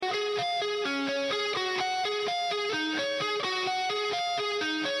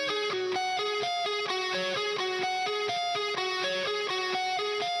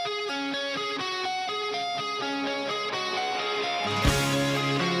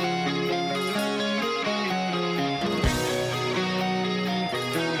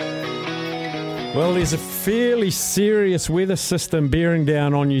Well, there's a fairly serious weather system bearing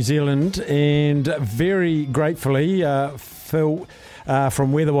down on New Zealand, and very gratefully, Phil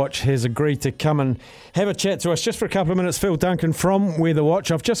from Weatherwatch has agreed to come and have a chat to us just for a couple of minutes. Phil Duncan from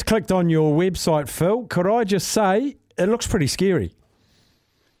Weatherwatch. I've just clicked on your website, Phil. Could I just say, it looks pretty scary.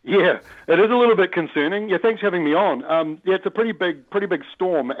 Yeah, it is a little bit concerning. Yeah, thanks for having me on. Yeah, it's a pretty big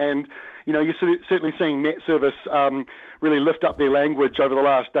storm, and you're certainly seeing Met Service really lift up their language over the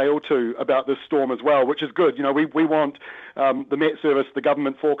last day or two about this storm as well, which is good. We want the Met Service, the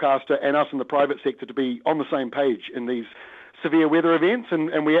government forecaster, and us in the private sector to be on the same page in these severe weather events,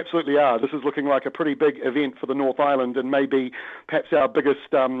 and we absolutely are. This is looking like a pretty big event for the North Island, and maybe perhaps our biggest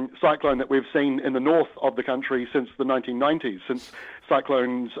cyclone that we've seen in the north of the country since the 1990s, since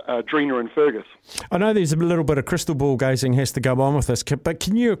cyclones Drina and Fergus. I know there's a little bit of crystal ball gazing has to go on with this, but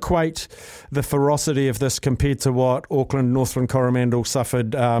can you equate the ferocity of this compared to what Auckland, Northland, Coromandel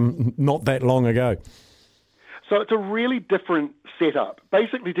suffered not that long ago? So it's a really different setup.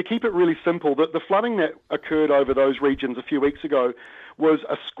 Basically, to keep it really simple, the flooding that occurred over those regions a few weeks ago was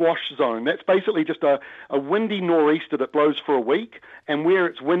a squash zone. That's basically just a windy nor'easter that blows for a week, and where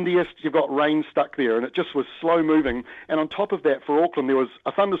it's windiest, you've got rain stuck there, and it just was slow moving. And on top of that, for Auckland, there was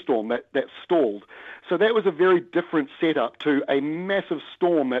a thunderstorm that stalled. So that was a very different setup to a massive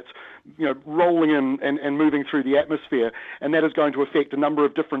storm that's rolling in and moving through the atmosphere, and that is going to affect a number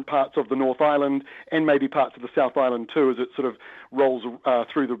of different parts of the North Island and maybe parts of the South Island too, as it sort of rolls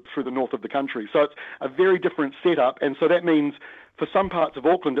through the north of the country. So it's a very different setup, and so that means for some parts of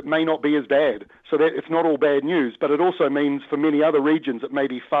Auckland it may not be as bad. So that it's not all bad news, but it also means for many other regions it may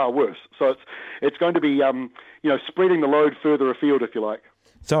be far worse. So it's going to be spreading the load further afield, if you like.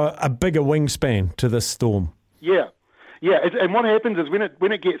 So a bigger wingspan to this storm. Yeah. Yeah, and what happens is when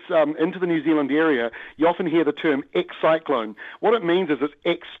it gets into the New Zealand area, you often hear the term ex-cyclone. What it means is it's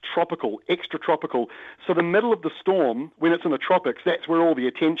ex-tropical, extratropical. So the middle of the storm, when it's in the tropics, that's where all the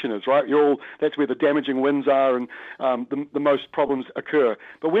attention is, right? That's where the damaging winds are and the most problems occur.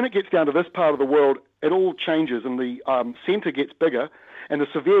 But when it gets down to this part of the world, it all changes, and the centre gets bigger, and the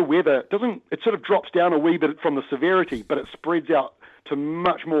severe weather it sort of drops down a wee bit from the severity, but it spreads out to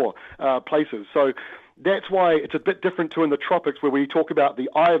much more places. So that's why it's a bit different to in the tropics, where we talk about the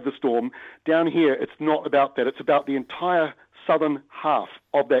eye of the storm. Down here, it's not about that. It's about the entire southern half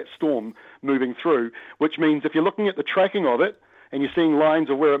of that storm moving through, which means if you're looking at the tracking of it and you're seeing lines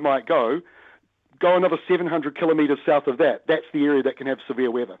of where it might go another 700 kilometres south of that. That's the area that can have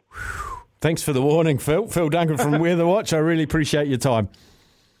severe weather. Thanks for the warning, Phil. Phil Duncan from Weatherwatch. I really appreciate your time.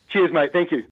 Cheers, mate. Thank you.